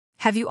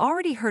Have you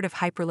already heard of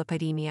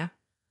hyperlipidemia?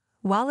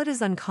 While it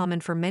is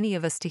uncommon for many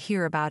of us to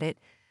hear about it,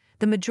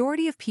 the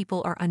majority of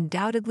people are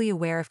undoubtedly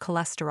aware of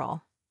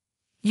cholesterol.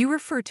 You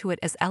refer to it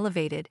as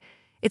elevated.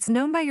 It's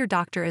known by your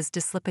doctor as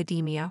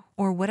dyslipidemia,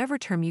 or whatever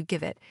term you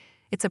give it.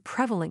 It's a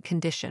prevalent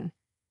condition.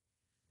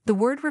 The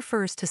word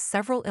refers to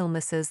several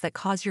illnesses that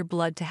cause your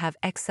blood to have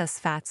excess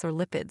fats or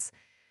lipids.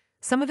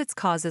 Some of its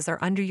causes are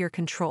under your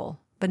control,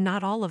 but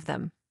not all of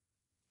them.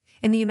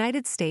 In the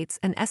United States,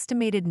 an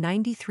estimated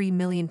 93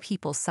 million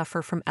people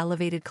suffer from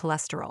elevated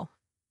cholesterol.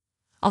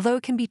 Although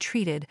it can be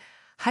treated,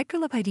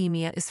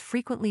 hyperlipidemia is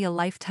frequently a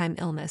lifetime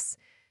illness.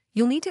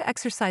 You'll need to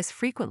exercise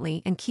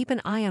frequently and keep an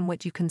eye on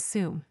what you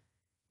consume.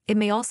 It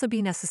may also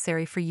be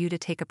necessary for you to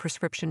take a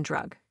prescription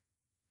drug.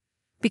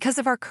 Because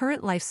of our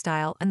current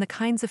lifestyle and the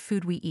kinds of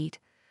food we eat,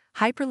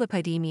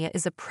 hyperlipidemia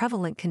is a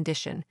prevalent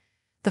condition.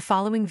 The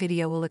following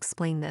video will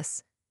explain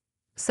this.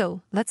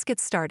 So, let's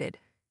get started.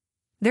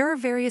 There are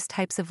various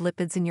types of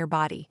lipids in your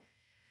body.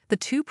 The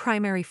two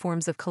primary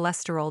forms of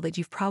cholesterol that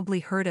you've probably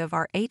heard of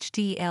are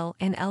HDL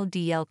and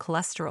LDL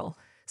cholesterol,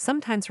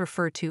 sometimes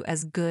referred to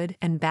as good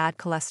and bad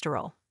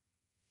cholesterol.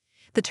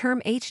 The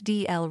term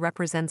HDL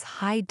represents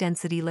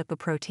high-density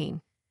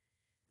lipoprotein.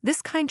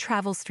 This kind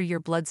travels through your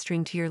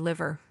bloodstream to your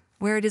liver,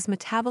 where it is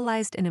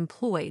metabolized and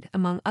employed,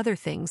 among other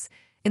things,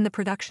 in the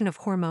production of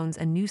hormones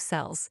and new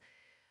cells.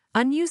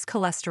 Unused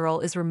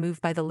cholesterol is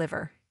removed by the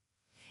liver.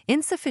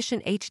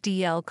 Insufficient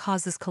HDL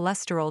causes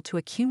cholesterol to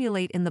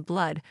accumulate in the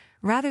blood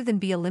rather than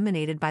be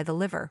eliminated by the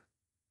liver.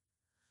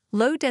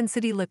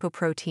 Low-density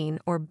lipoprotein,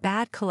 or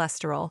bad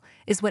cholesterol,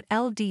 is what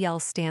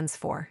LDL stands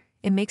for.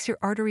 It makes your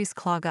arteries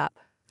clog up.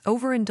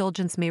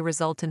 Overindulgence may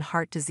result in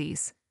heart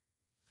disease.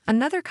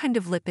 Another kind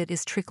of lipid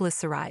is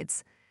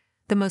triglycerides.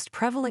 The most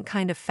prevalent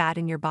kind of fat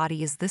in your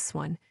body is this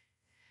one.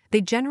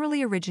 They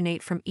generally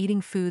originate from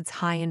eating foods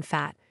high in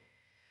fat.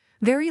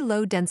 Very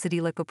low-density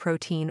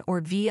lipoprotein,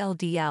 or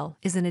VLDL,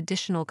 is an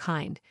additional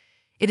kind.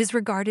 It is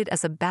regarded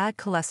as a bad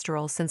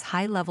cholesterol since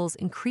high levels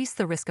increase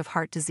the risk of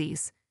heart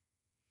disease.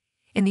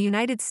 In the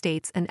United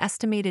States, an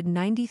estimated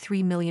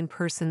 93 million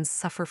persons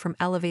suffer from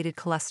elevated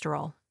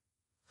cholesterol.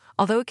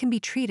 Although it can be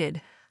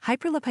treated,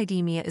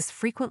 hyperlipidemia is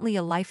frequently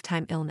a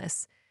lifetime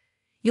illness.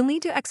 You'll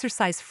need to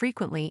exercise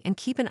frequently and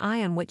keep an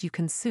eye on what you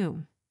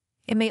consume.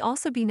 It may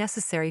also be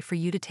necessary for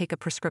you to take a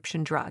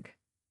prescription drug.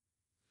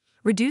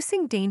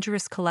 Reducing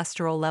dangerous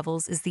cholesterol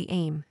levels is the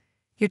aim.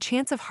 Your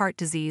chance of heart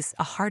disease,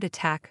 a heart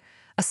attack,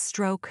 a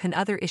stroke, and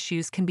other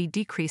issues can be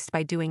decreased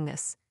by doing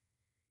this.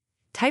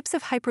 Types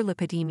of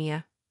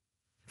hyperlipidemia.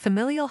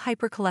 Familial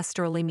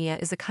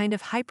hypercholesterolemia is a kind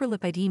of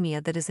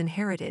hyperlipidemia that is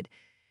inherited.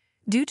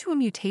 Due to a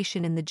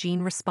mutation in the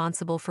gene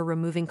responsible for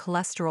removing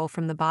cholesterol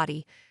from the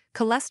body,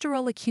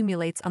 cholesterol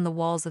accumulates on the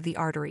walls of the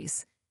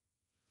arteries.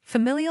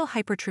 Familial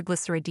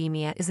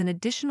hypertriglyceridemia is an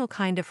additional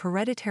kind of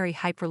hereditary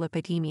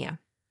hyperlipidemia.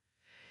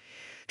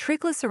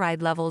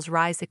 Triglyceride levels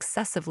rise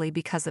excessively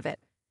because of it.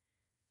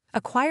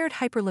 Acquired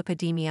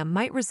hyperlipidemia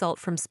might result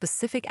from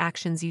specific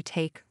actions you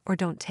take or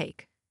don't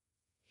take.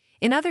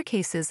 In other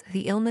cases,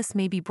 the illness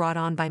may be brought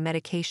on by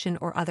medication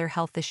or other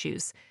health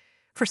issues.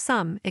 For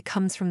some, it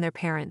comes from their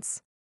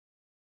parents.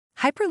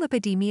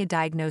 Hyperlipidemia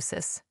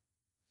diagnosis.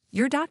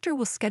 Your doctor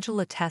will schedule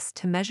a test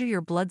to measure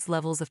your blood's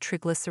levels of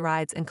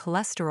triglycerides and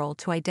cholesterol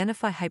to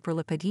identify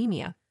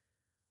hyperlipidemia.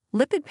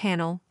 Lipid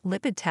panel,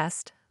 lipid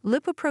test,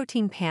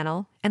 lipoprotein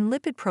panel, and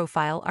lipid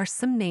profile are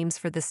some names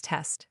for this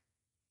test.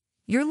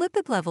 Your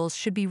lipid levels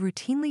should be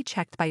routinely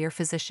checked by your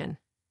physician.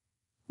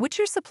 What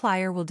your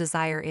supplier will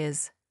desire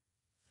is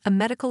a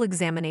medical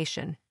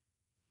examination.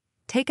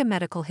 Take a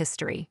medical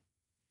history.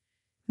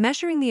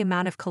 Measuring the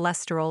amount of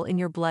cholesterol in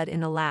your blood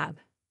in a lab.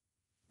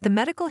 The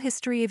medical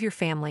history of your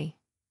family.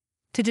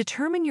 To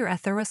determine your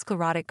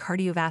atherosclerotic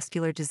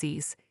cardiovascular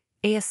disease,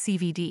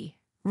 ASCVD,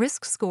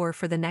 risk score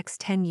for the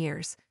next 10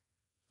 years.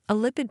 A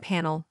lipid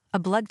panel, a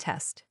blood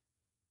test.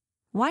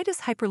 Why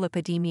does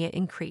hyperlipidemia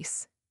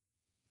increase?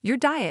 Your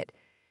diet.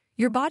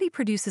 Your body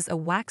produces a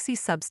waxy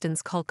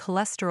substance called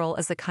cholesterol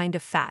as a kind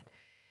of fat.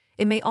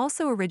 It may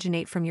also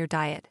originate from your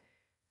diet.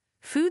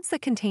 Foods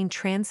that contain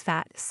trans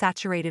fat,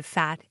 saturated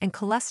fat, and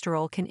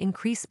cholesterol can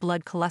increase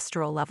blood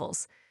cholesterol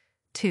levels.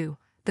 2.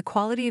 The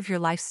quality of your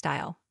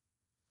lifestyle.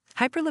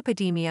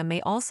 Hyperlipidemia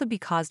may also be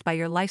caused by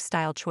your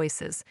lifestyle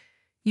choices.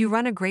 You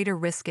run a greater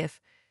risk if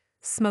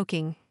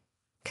smoking,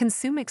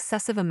 consume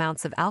excessive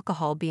amounts of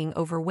alcohol, being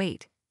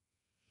overweight,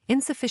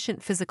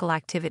 insufficient physical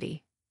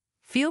activity,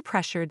 feel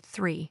pressured.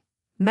 3.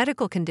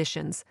 Medical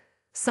conditions.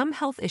 Some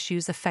health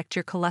issues affect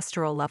your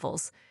cholesterol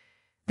levels.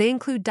 They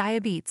include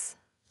diabetes,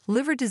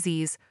 liver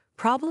disease,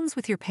 problems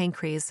with your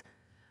pancreas,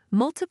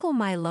 multiple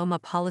myeloma,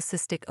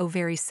 polycystic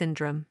ovary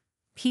syndrome,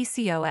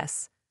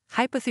 PCOS,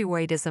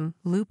 hypothyroidism,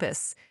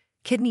 lupus,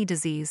 kidney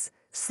disease,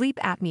 sleep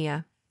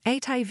apnea,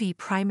 HIV,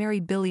 primary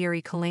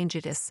biliary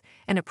cholangitis,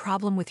 and a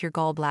problem with your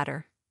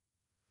gallbladder.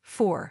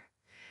 4.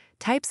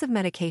 Types of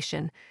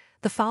medication.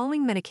 The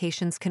following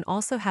medications can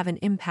also have an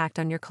impact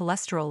on your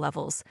cholesterol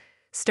levels: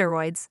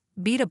 steroids,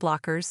 beta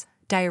blockers,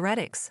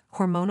 diuretics,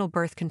 hormonal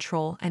birth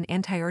control, and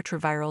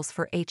antiretrovirals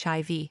for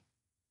HIV.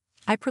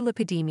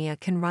 Hyperlipidemia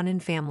can run in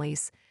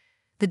families.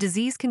 The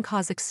disease can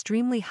cause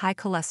extremely high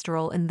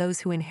cholesterol in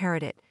those who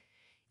inherit it.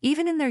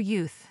 Even in their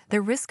youth,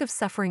 their risk of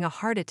suffering a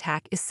heart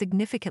attack is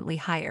significantly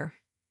higher.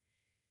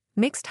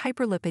 Mixed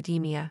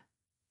hyperlipidemia.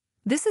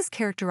 This is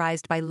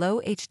characterized by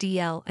low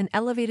HDL and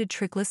elevated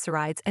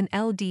triglycerides and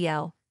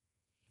LDL.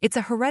 It's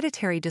a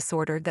hereditary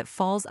disorder that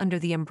falls under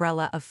the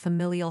umbrella of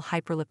familial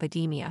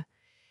hyperlipidemia.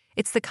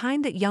 It's the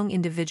kind that young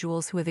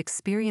individuals who have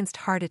experienced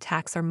heart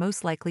attacks are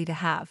most likely to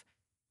have.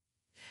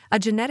 A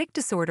genetic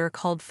disorder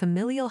called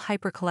familial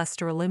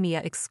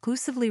hypercholesterolemia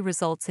exclusively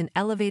results in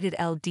elevated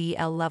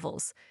LDL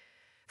levels.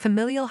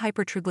 Familial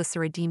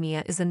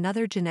hypertriglyceridemia is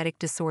another genetic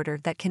disorder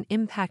that can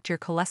impact your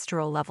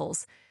cholesterol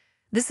levels.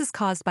 This is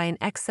caused by an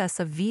excess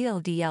of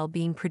VLDL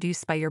being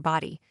produced by your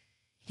body.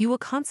 You will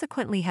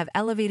consequently have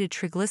elevated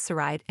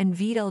triglyceride and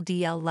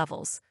VLDL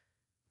levels.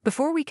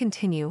 Before we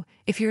continue,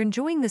 if you're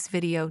enjoying this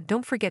video,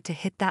 don't forget to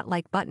hit that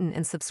like button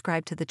and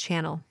subscribe to the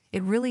channel.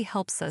 It really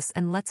helps us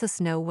and lets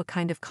us know what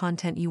kind of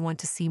content you want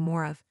to see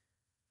more of.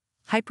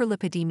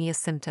 Hyperlipidemia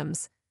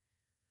symptoms.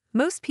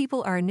 Most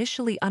people are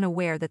initially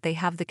unaware that they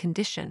have the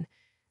condition.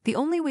 The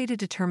only way to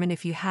determine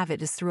if you have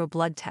it is through a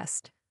blood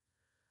test.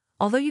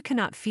 Although you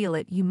cannot feel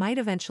it, you might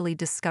eventually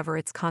discover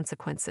its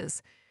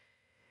consequences.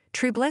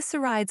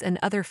 Triglycerides and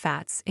other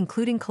fats,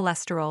 including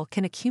cholesterol,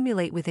 can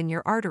accumulate within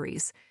your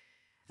arteries.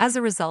 As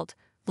a result,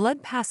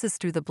 blood passes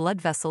through the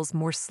blood vessels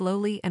more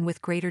slowly and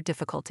with greater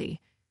difficulty.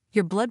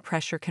 Your blood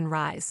pressure can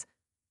rise.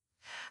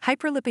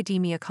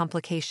 Hyperlipidemia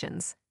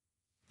complications.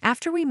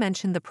 After we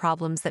mentioned the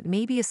problems that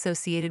may be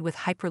associated with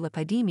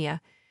hyperlipidemia,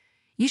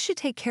 you should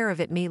take care of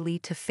it. May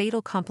lead to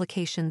fatal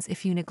complications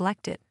if you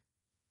neglect it.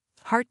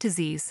 Heart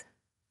disease.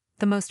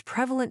 The most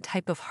prevalent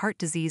type of heart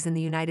disease in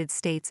the United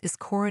States is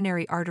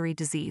coronary artery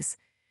disease.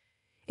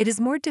 It is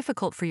more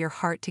difficult for your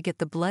heart to get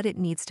the blood it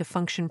needs to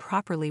function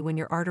properly when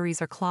your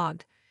arteries are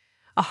clogged.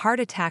 A heart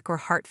attack or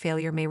heart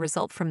failure may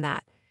result from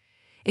that.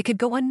 It could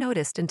go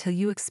unnoticed until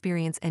you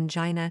experience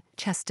angina,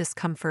 chest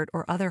discomfort,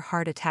 or other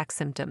heart attack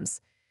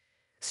symptoms.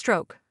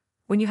 Stroke.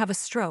 When you have a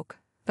stroke,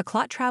 the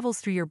clot travels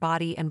through your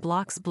body and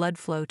blocks blood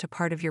flow to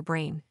part of your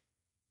brain.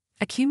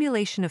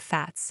 Accumulation of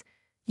fats.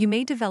 You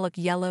may develop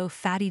yellow,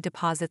 fatty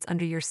deposits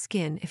under your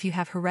skin if you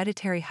have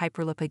hereditary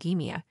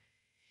hyperlipidemia.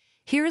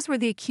 Here is where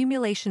the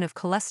accumulation of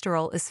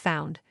cholesterol is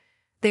found.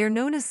 They are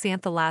known as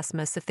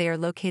xanthelasmus if they are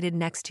located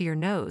next to your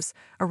nose,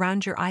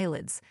 around your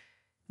eyelids.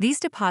 These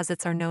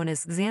deposits are known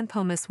as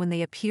xanthomas when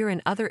they appear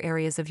in other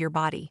areas of your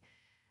body.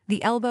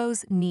 The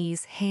elbows,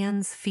 knees,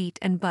 hands, feet,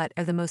 and butt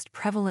are the most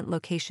prevalent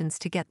locations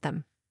to get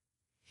them.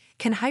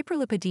 Can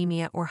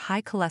hyperlipidemia or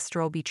high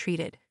cholesterol be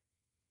treated?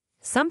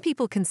 Some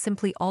people can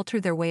simply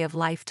alter their way of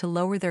life to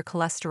lower their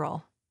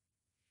cholesterol.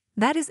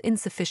 That is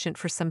insufficient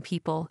for some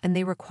people, and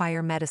they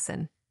require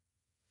medicine.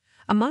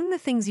 Among the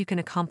things you can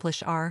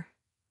accomplish are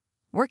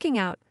working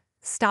out,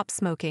 stop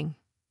smoking,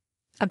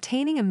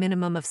 obtaining a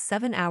minimum of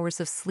 7 hours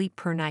of sleep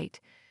per night,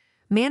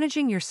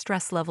 managing your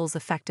stress levels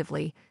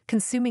effectively,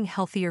 consuming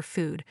healthier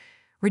food,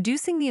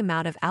 reducing the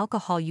amount of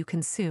alcohol you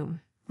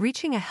consume,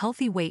 reaching a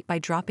healthy weight by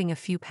dropping a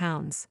few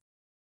pounds.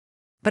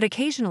 But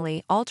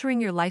occasionally, altering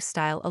your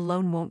lifestyle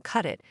alone won't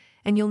cut it,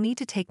 and you'll need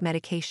to take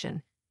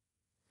medication.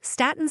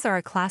 Statins are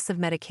a class of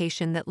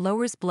medication that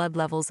lowers blood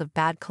levels of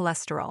bad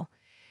cholesterol.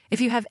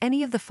 If you have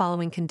any of the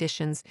following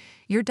conditions,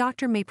 your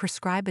doctor may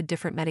prescribe a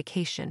different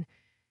medication.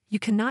 You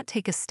cannot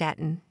take a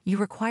statin, you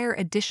require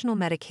additional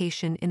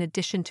medication in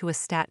addition to a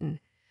statin.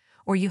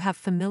 Or you have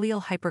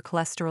familial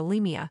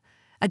hypercholesterolemia,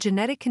 a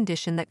genetic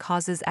condition that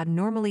causes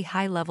abnormally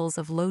high levels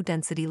of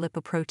low-density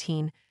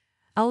lipoprotein,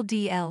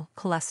 LDL,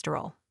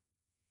 cholesterol.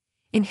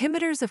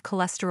 Inhibitors of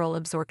cholesterol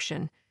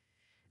absorption.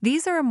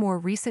 These are a more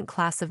recent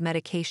class of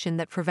medication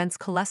that prevents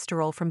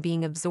cholesterol from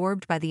being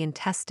absorbed by the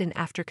intestine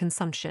after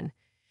consumption.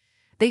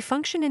 They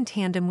function in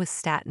tandem with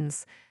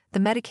statins.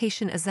 The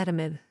medication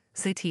ezetimibe,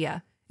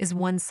 Zetia, is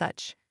one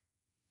such.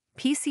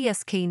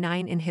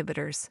 PCSK9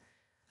 inhibitors.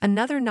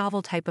 Another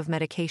novel type of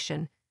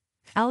medication.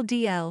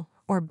 LDL,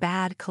 or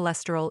bad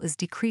cholesterol, is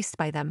decreased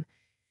by them.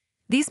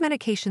 These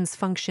medications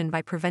function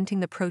by preventing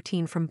the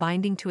protein from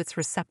binding to its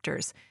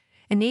receptors,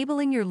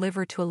 enabling your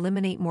liver to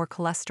eliminate more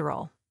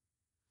cholesterol.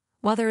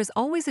 While there is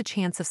always a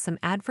chance of some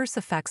adverse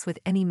effects with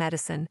any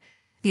medicine,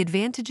 the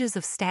advantages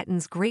of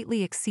statins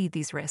greatly exceed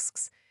these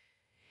risks.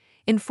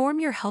 Inform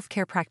your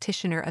healthcare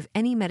practitioner of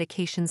any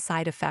medication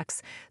side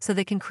effects so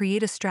they can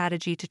create a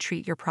strategy to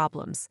treat your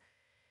problems.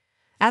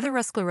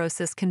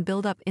 Atherosclerosis can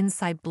build up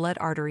inside blood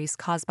arteries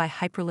caused by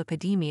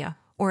hyperlipidemia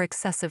or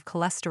excessive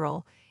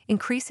cholesterol,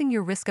 increasing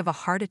your risk of a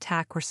heart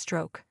attack or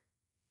stroke.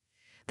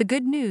 The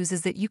good news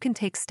is that you can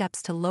take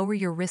steps to lower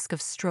your risk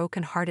of stroke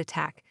and heart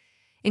attack.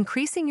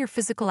 Increasing your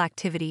physical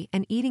activity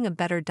and eating a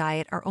better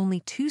diet are only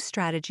 2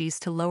 strategies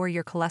to lower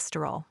your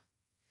cholesterol.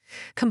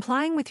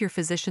 Complying with your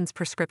physician's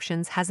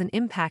prescriptions has an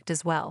impact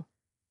as well.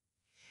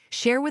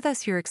 Share with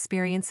us your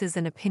experiences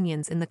and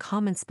opinions in the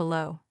comments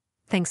below.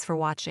 Thanks for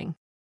watching.